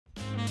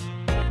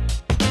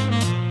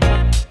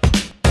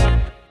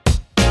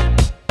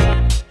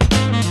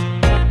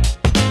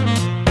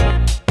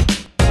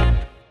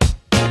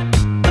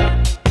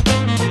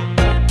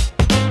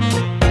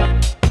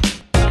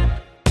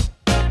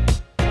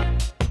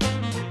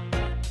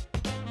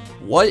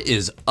What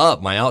is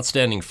up, my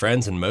outstanding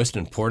friends, and most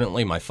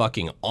importantly, my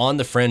fucking On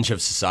the Fringe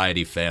of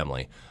Society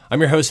family?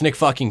 I'm your host, Nick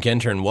fucking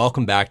Kinter, and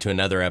welcome back to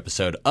another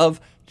episode of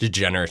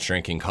Degenerates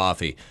Drinking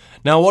Coffee.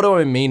 Now, what do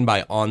I mean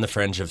by On the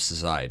Fringe of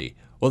Society?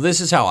 Well,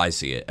 this is how I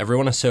see it.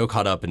 Everyone is so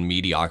caught up in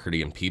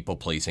mediocrity and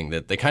people-pleasing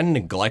that they kind of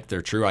neglect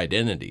their true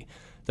identity.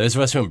 Those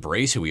of us who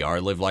embrace who we are,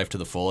 live life to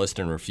the fullest,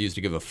 and refuse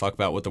to give a fuck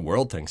about what the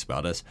world thinks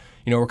about us,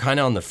 we're kind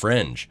of on the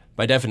fringe.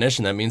 By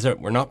definition, that means that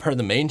we're not part of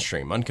the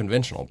mainstream,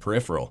 unconventional,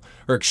 peripheral,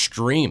 or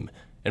extreme.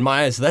 In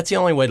my eyes, that's the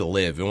only way to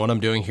live, and what I'm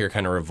doing here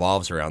kind of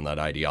revolves around that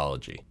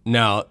ideology.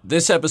 Now,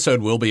 this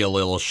episode will be a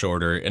little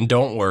shorter, and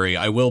don't worry,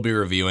 I will be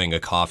reviewing a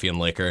coffee and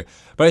liquor,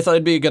 but I thought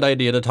it'd be a good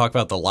idea to talk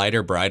about the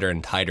lighter, brighter,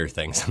 and tighter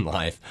things in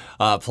life.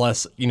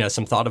 Plus,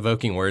 some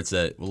thought-evoking words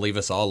that will leave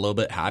us all a little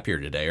bit happier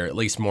today, or at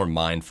least more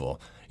mindful.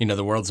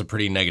 The world's a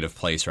pretty negative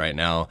place right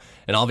now,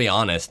 and I'll be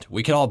honest,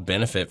 we could all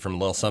benefit from a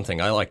little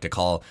something I like to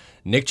call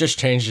Nick just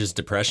changed his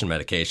depression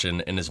medication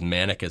and is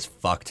manic as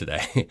fuck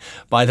today.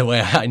 By the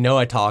way, I know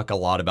I talk a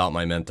lot about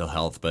my mental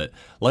health, but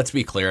let's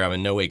be clear, I'm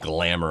in no way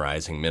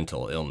glamorizing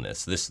mental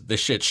illness. This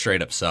shit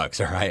straight up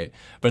sucks, all right?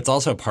 But it's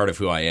also part of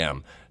who I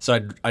am. So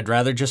I'd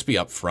rather just be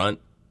upfront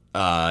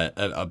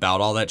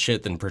about all that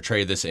shit than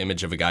portray this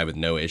image of a guy with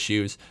no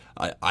issues.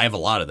 I have a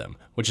lot of them,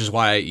 which is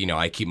why,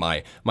 I keep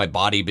my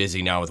body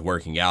busy now with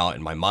working out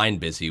and my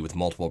mind busy with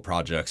multiple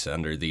projects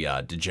under the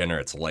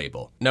Degenerates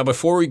label. Now,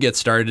 before we get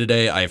started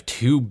today, I have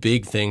two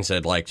big things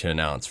I'd like to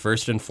announce.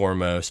 First and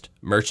foremost,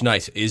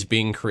 merchandise is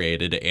being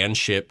created and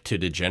shipped to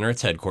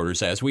Degenerates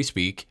headquarters as we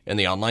speak, and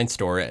the online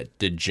store at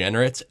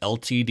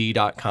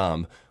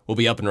degeneratesLTD.com will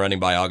be up and running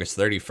by August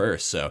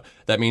 31st. So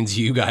that means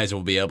you guys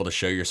will be able to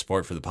show your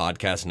support for the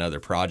podcast and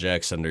other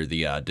projects under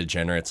the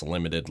Degenerates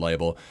Limited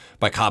label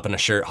by copping a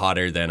shirt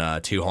hotter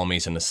than two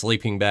homies in a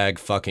sleeping bag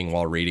fucking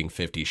while reading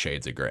 50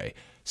 Shades of Grey.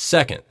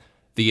 Second,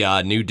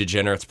 the new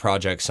Degenerates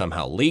project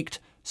somehow leaked,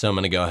 so I'm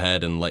going to go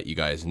ahead and let you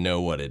guys know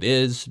what it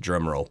is.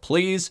 Drumroll,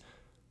 please.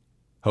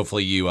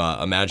 Hopefully you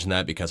imagine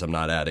that because I'm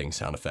not adding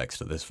sound effects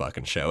to this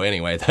fucking show.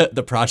 Anyway,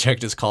 the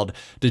project is called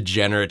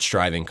Degenerates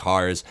Driving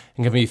Cars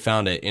and can be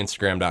found at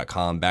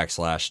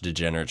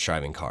Instagram.com/Degenerates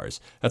Driving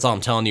Cars. That's all I'm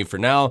telling you for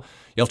now.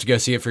 You'll have to go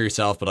see it for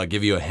yourself, but I'll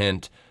give you a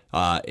hint.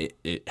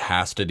 It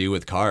has to do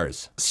with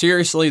cars.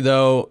 Seriously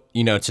though,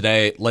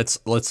 today let's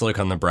look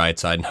on the bright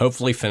side and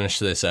hopefully finish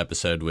this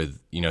episode with,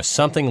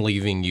 something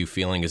leaving you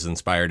feeling as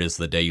inspired as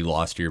the day you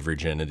lost your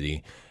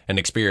virginity and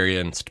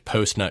experienced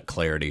post-nut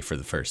clarity for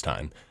the first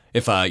time.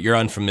 If you're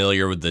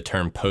unfamiliar with the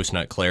term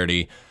post-nut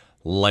clarity,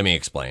 let me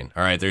explain.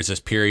 All right, there's this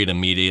period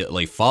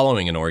immediately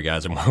following an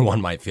orgasm where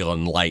one might feel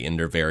enlightened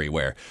or very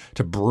aware.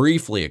 To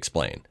briefly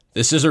explain,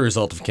 this is a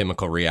result of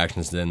chemical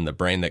reactions in the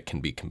brain that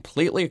can be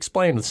completely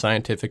explained with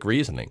scientific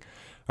reasoning.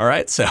 All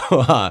right, so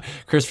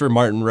Christopher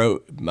Martin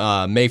wrote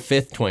May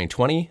 5th,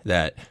 2020,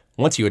 that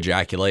once you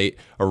ejaculate,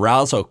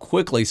 arousal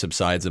quickly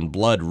subsides and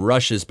blood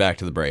rushes back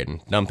to the brain,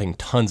 dumping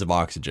tons of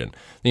oxygen.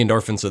 The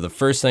endorphins are the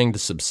first thing to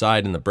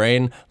subside in the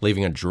brain,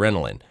 leaving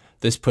adrenaline.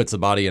 This puts the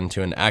body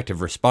into an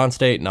active response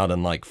state, not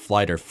unlike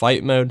flight or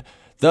fight mode,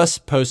 thus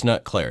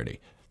post-nut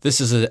clarity.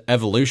 This is an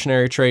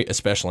evolutionary trait,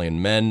 especially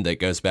in men, that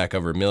goes back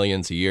over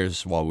millions of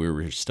years while we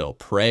were still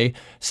prey.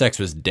 Sex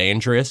was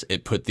dangerous.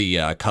 It put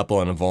the couple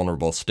in a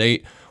vulnerable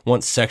state.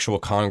 Once sexual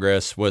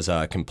congress was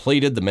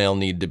completed, the male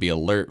needed to be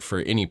alert for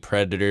any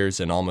predators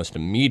and almost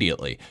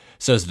immediately,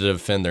 so as to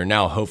defend their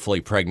now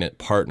hopefully pregnant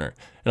partner.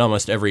 In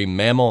almost every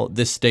mammal,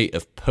 this state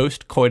of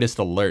post-coitus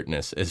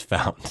alertness is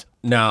found.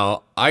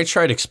 Now, I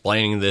tried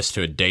explaining this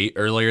to a date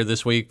earlier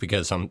this week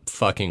because I'm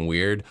fucking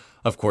weird.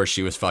 Of course,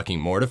 she was fucking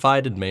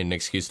mortified and made an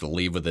excuse to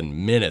leave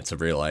within minutes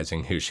of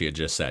realizing who she had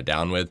just sat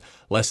down with.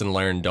 Lesson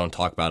learned, don't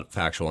talk about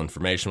factual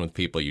information with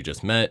people you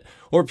just met,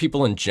 or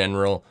people in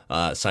general.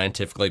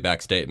 Scientifically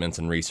backed statements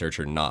and research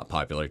are not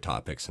popular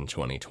topics in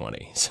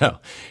 2020. So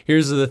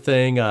here's the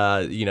thing,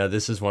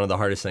 this is one of the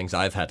hardest things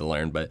I've had to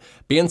learn, but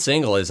being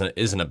single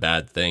isn't a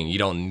bad thing. You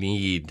don't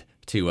need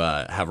to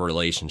have a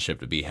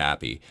relationship to be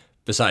happy.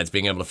 Besides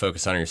being able to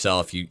focus on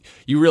yourself, you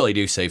really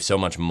do save so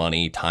much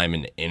money, time,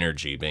 and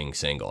energy being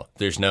single.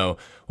 There's no,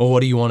 well, what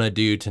do you want to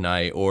do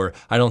tonight? Or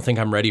I don't think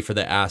I'm ready for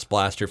the Ass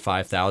Blaster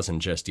 5000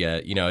 just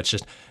yet. It's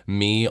just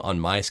me on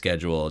my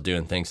schedule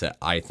doing things that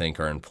I think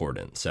are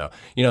important. So,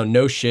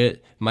 no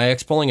shit. My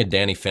ex pulling a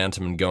Danny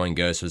Phantom and going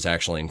ghost was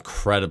actually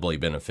incredibly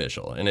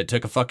beneficial. And it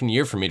took a fucking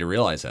year for me to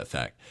realize that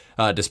fact.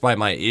 Despite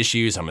my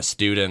issues, I'm a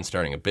student,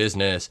 starting a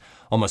business,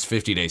 almost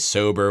 50 days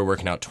sober,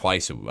 working out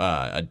twice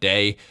a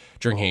day,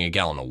 drinking a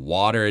gallon of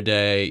water a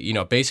day,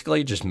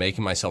 basically just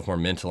making myself more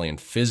mentally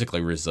and physically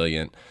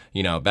resilient.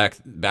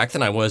 Back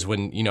then I was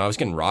when, I was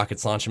getting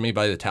rockets launched at me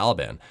by the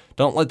Taliban.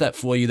 Don't let that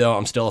fool you though.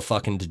 I'm still a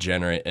fucking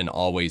degenerate and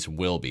always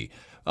will be.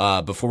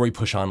 Before we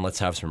push on, let's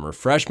have some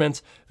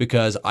refreshments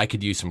because I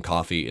could use some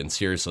coffee and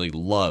seriously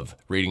love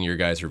reading your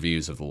guys'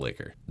 reviews of the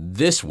liquor.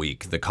 This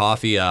week, the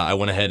coffee I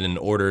went ahead and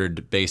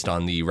ordered based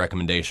on the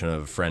recommendation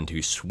of a friend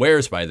who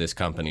swears by this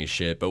company's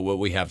shit, but what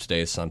we have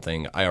today is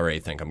something I already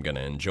think I'm going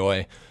to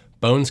enjoy.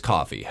 Bones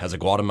Coffee has a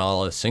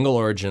Guatemala single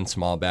origin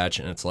small batch,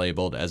 and it's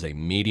labeled as a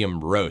medium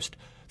roast.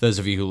 Those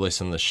of you who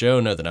listen to the show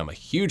know that I'm a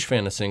huge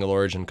fan of single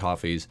origin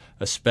coffees,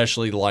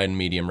 especially the light and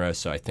medium roast,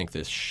 so I think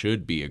this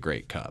should be a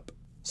great cup.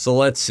 So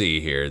let's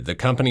see here. The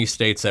company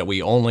states that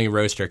we only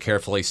roast our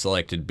carefully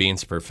selected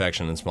beans to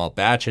perfection in small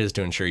batches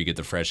to ensure you get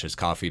the freshest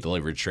coffee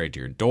delivered straight to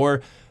your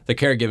door. The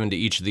care given to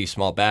each of these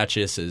small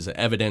batches is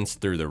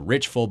evidenced through the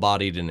rich,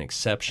 full-bodied, and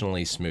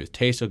exceptionally smooth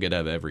taste you'll get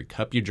out of every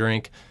cup you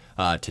drink.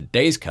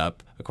 Today's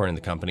cup, according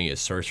to the company, is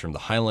sourced from the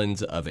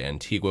highlands of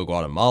Antigua,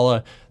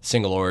 Guatemala.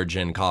 Single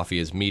origin coffee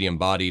is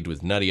medium-bodied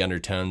with nutty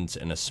undertones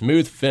and a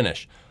smooth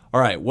finish.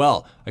 All right,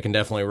 well, I can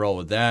definitely roll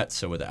with that.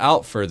 So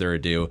without further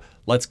ado,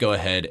 let's go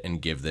ahead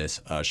and give this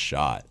a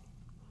shot.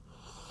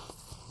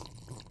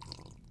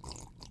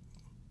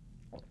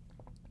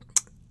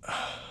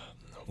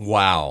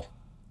 Wow,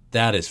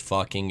 that is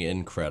fucking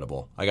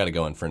incredible. I got to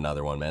go in for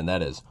another one, man.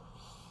 That is...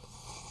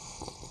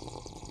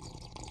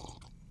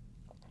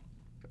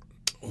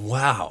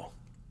 Wow.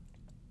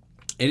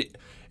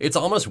 It's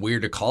almost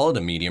weird to call it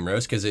a medium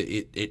roast because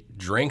it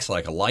drinks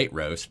like a light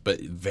roast,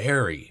 but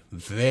very,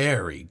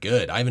 very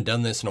good. I haven't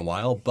done this in a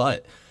while,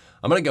 but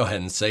I'm going to go ahead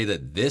and say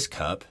that this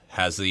cup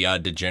has the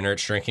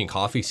Degenerates Drinking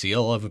Coffee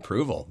seal of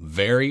approval.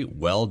 Very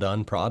well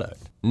done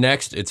product.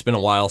 Next, it's been a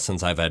while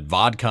since I've had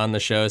vodka on the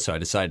show, so I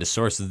decided to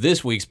source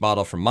this week's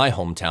bottle from my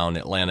hometown,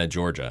 Atlanta,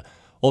 Georgia.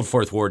 Old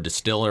Fourth Ward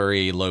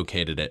Distillery,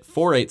 located at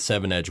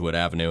 487 Edgewood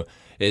Avenue,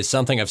 is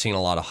something I've seen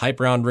a lot of hype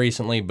around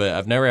recently, but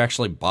I've never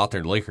actually bought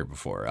their liquor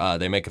before.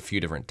 They make a few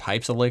different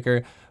types of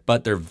liquor,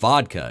 but their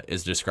vodka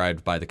is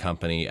described by the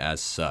company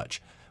as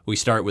such. We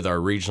start with our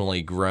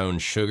regionally grown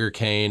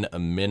sugarcane, a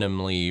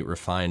minimally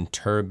refined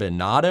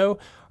turbinado.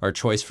 Our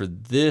choice for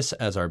this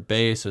as our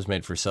base was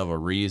made for several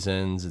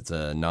reasons. It's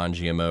a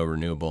non-GMO,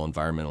 renewable,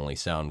 environmentally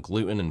sound,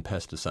 gluten and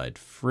pesticide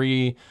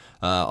free.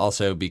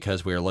 Also,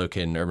 because we are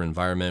located in an urban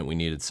environment, we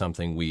needed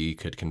something we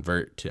could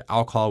convert to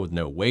alcohol with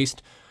no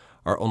waste.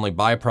 Our only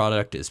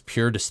byproduct is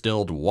pure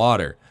distilled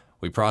water.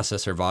 We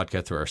process our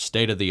vodka through our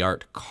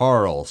state-of-the-art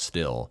Carl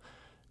still.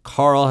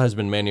 Carl has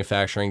been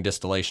manufacturing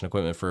distillation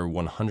equipment for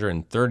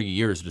 130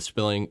 years.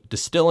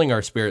 Distilling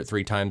our spirit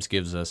 3 times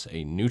gives us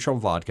a neutral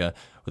vodka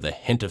with a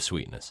hint of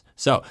sweetness.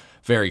 So,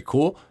 very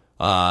cool.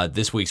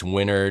 This week's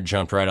winner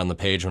jumped right on the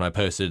page when I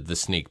posted the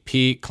sneak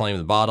peek,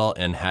 claimed the bottle,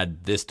 and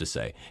had this to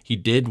say. He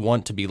did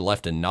want to be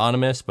left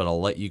anonymous, but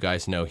I'll let you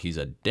guys know he's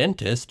a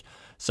dentist.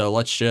 So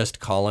let's just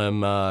call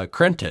him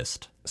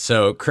Crentist.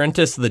 So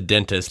Crentist the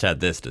dentist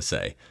had this to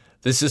say.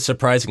 This is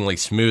surprisingly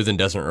smooth and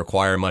doesn't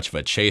require much of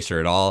a chaser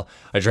at all.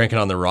 I drank it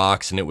on the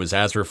rocks and it was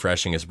as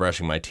refreshing as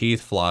brushing my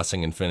teeth,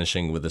 flossing, and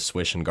finishing with a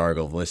swish and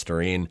gargle of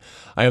Listerine.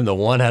 I am the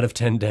 1 out of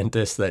 10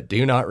 dentists that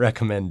do not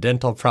recommend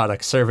dental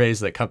product surveys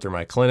that come through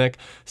my clinic,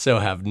 so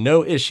have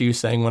no issue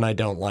saying when I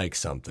don't like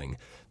something.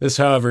 This,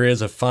 however,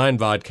 is a fine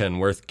vodka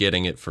and worth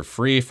getting it for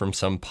free from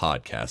some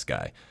podcast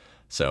guy.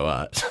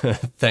 So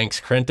thanks,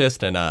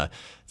 Crentist, and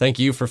thank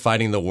you for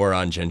fighting the war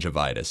on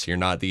gingivitis. You're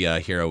not the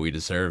hero we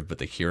deserve, but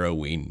the hero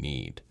we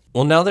need.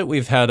 Well, now that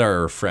we've had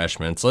our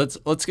refreshments, let's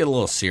get a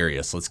little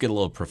serious. Let's get a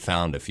little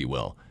profound, if you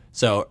will.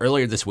 So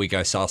earlier this week,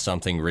 I saw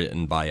something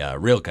written by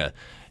Rilke,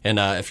 and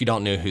if you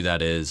don't know who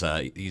that is,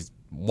 he's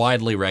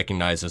widely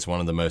recognized as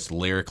one of the most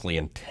lyrically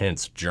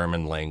intense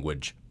German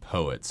language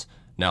poets.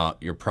 Now,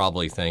 you're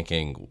probably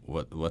thinking,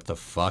 what the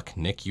fuck,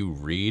 Nick, you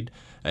read?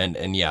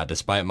 And yeah,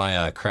 despite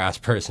my crass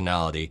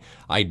personality,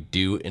 I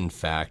do in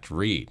fact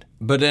read.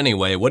 But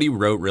anyway, what he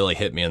wrote really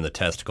hit me in the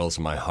testicles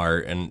of my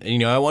heart, and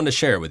I wanted to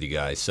share it with you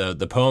guys. So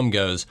the poem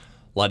goes,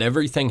 "Let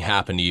everything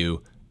happen to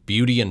you,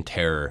 beauty and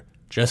terror,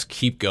 just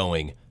keep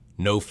going,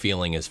 no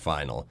feeling is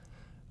final."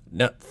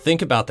 Now,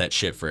 think about that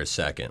shit for a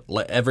second.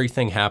 Let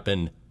everything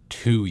happen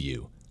to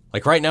you.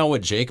 Like right now,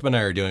 what Jacob and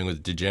I are doing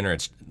with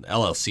Degenerates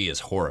LLC is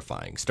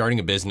horrifying. Starting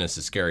a business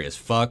is scary as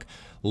fuck.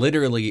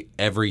 Literally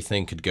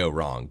everything could go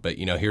wrong. But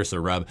here's the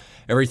rub.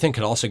 Everything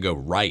could also go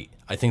right.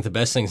 I think the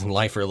best things in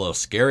life are a little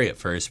scary at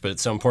first, but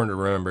it's so important to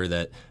remember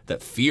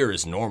that fear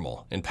is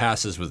normal and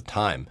passes with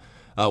time.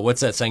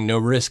 What's that saying? No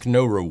risk,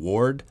 no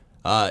reward.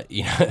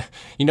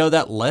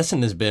 That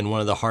lesson has been one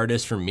of the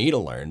hardest for me to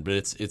learn, but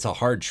it's a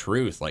hard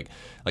truth. Like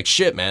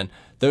shit, man.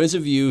 Those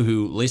of you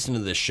who listen to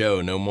this show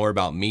know more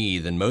about me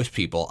than most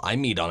people I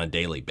meet on a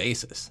daily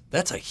basis.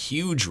 That's a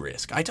huge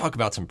risk. I talk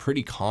about some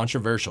pretty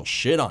controversial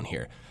shit on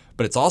here,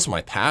 but it's also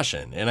my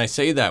passion. And I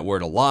say that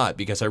word a lot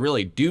because I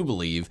really do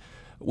believe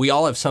we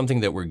all have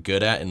something that we're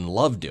good at and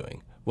love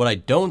doing. What I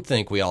don't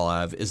think we all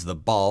have is the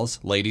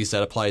balls, ladies,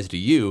 that applies to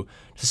you,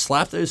 to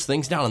slap those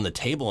things down on the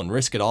table and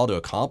risk it all to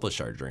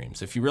accomplish our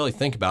dreams. If you really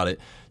think about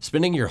it,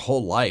 spending your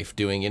whole life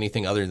doing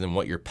anything other than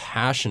what you're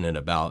passionate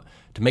about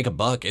to make a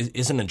buck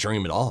isn't a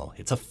dream at all.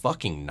 It's a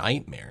fucking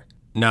nightmare.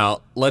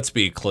 Now, let's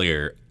be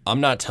clear. I'm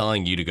not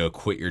telling you to go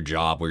quit your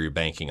job where you're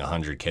banking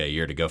 $100K a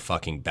year to go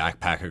fucking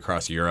backpack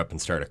across Europe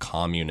and start a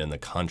commune in the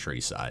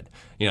countryside.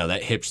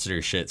 That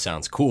hipster shit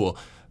sounds cool,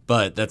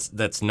 but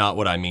that's not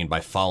what I mean by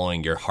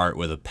following your heart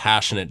with a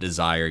passionate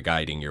desire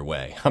guiding your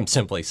way. I'm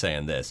simply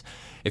saying this.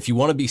 If you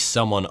want to be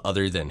someone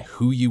other than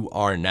who you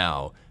are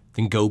now,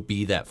 then go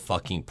be that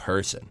fucking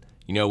person.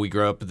 You know, we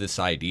grow up with this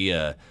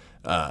idea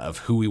of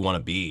who we want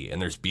to be,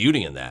 and there's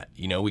beauty in that.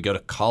 You know, we go to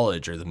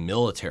college or the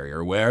military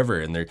or wherever,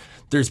 and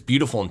there's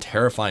beautiful and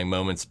terrifying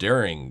moments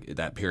during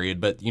that period,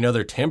 but, you know,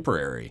 they're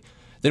temporary.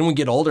 Then we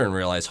get older and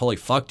realize, holy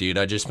fuck, dude,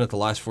 I just spent the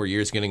last 4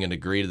 years getting a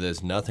degree that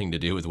has nothing to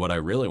do with what I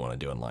really want to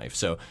do in life.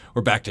 So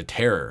we're back to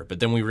terror. But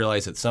then we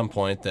realize at some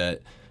point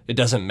that it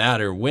doesn't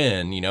matter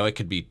when, you know, it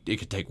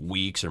could take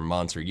weeks or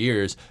months or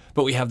years,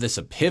 but we have this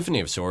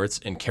epiphany of sorts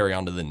and carry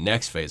on to the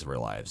next phase of our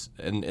lives.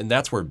 And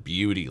that's where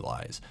beauty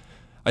lies.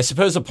 I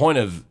suppose the point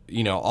of,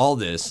 you know, all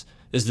this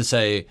is to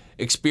say,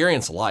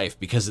 experience life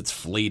because it's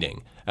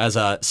fleeting. As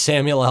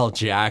Samuel L.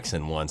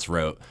 Jackson once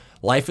wrote,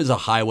 life is a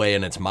highway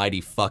and it's mighty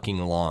fucking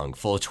long,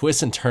 full of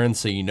twists and turns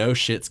so you know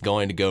shit's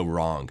going to go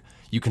wrong.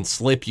 You can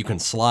slip, you can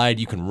slide,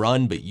 you can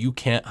run, but you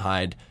can't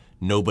hide.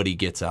 Nobody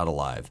gets out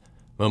alive.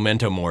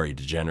 Memento mori,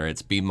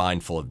 degenerates. Be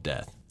mindful of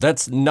death.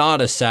 That's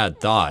not a sad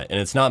thought, and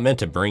it's not meant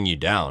to bring you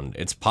down.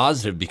 It's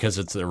positive because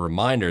it's a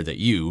reminder that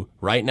you,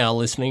 right now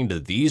listening to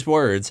these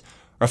words,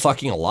 are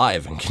fucking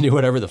alive and can do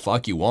whatever the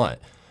fuck you want.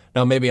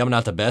 Now, maybe I'm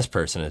not the best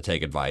person to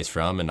take advice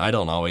from, and I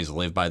don't always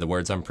live by the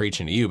words I'm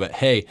preaching to you, but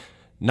hey,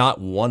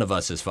 not one of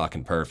us is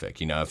fucking perfect.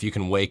 You know, if you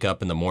can wake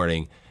up in the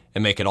morning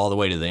and make it all the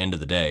way to the end of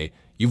the day,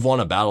 you've won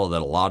a battle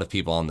that a lot of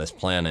people on this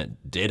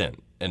planet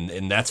didn't.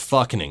 And that's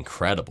fucking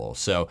incredible.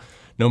 So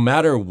no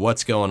matter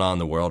what's going on in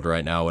the world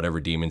right now, whatever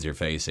demons you're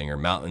facing or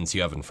mountains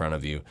you have in front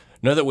of you,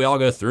 know that we all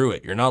go through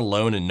it. You're not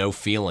alone and no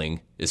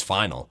feeling is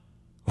final.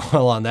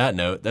 Well, on that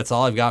note, that's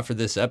all I've got for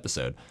this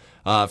episode.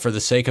 For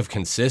the sake of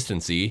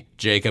consistency,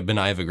 Jacob and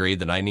I have agreed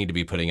that I need to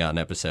be putting out an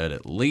episode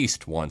at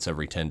least once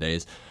every 10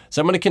 days.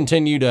 So I'm going to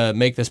continue to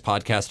make this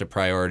podcast a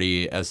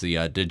priority as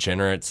the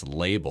Degenerates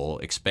label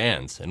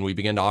expands and we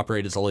begin to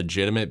operate as a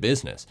legitimate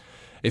business.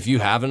 If you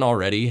haven't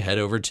already, head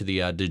over to the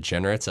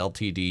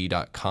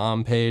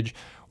degeneratesLTD.com page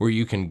where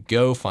you can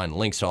go find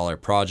links to all our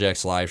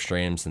projects, live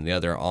streams, and the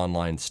other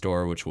online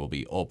store, which will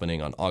be opening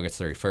on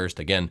August 31st.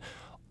 Again,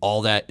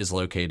 all that is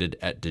located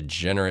at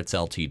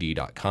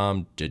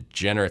degeneratesLTD.com,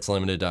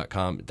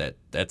 degenerateslimited.com.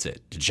 That's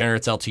it,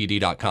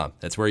 degeneratesltd.com.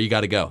 That's where you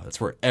got to go. That's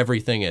where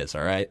everything is,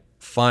 all right?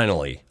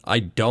 Finally, I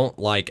don't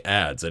like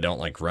ads. I don't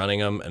like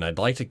running them, and I'd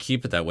like to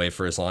keep it that way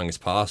for as long as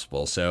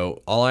possible.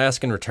 So all I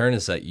ask in return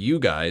is that you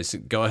guys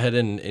go ahead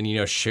and you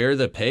know, share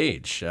the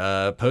page,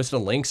 post a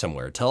link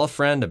somewhere, tell a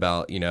friend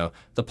about, you know,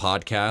 the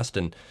podcast,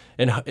 and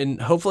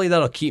hopefully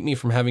that'll keep me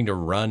from having to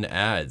run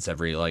ads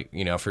every, like,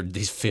 you know, for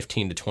these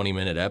 15 to 20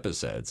 minute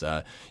episodes.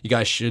 You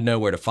guys should know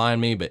where to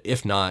find me, but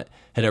if not,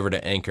 head over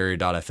to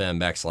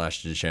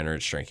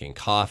anchor.fm/degenerates drinking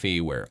coffee,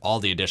 where all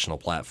the additional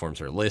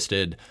platforms are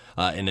listed.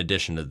 In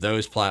addition to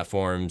those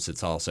platforms,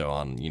 it's also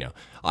on, you know,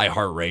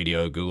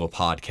 iHeartRadio, Google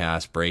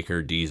Podcasts,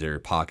 Breaker,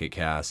 Deezer, Pocket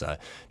Cast,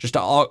 just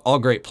all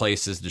great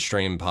places to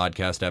stream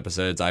podcast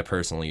episodes. I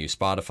personally use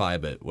Spotify,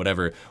 but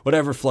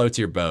whatever floats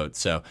your boat.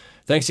 So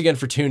thanks again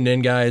for tuning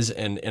in, guys.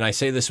 And I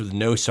say this with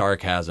no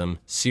sarcasm.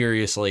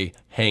 Seriously,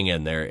 hang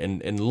in there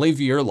and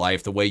live your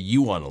life the way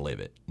you want to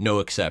live it. No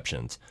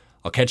exceptions.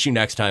 I'll catch you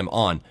next time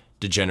on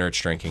Degenerates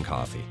Drinking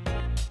Coffee.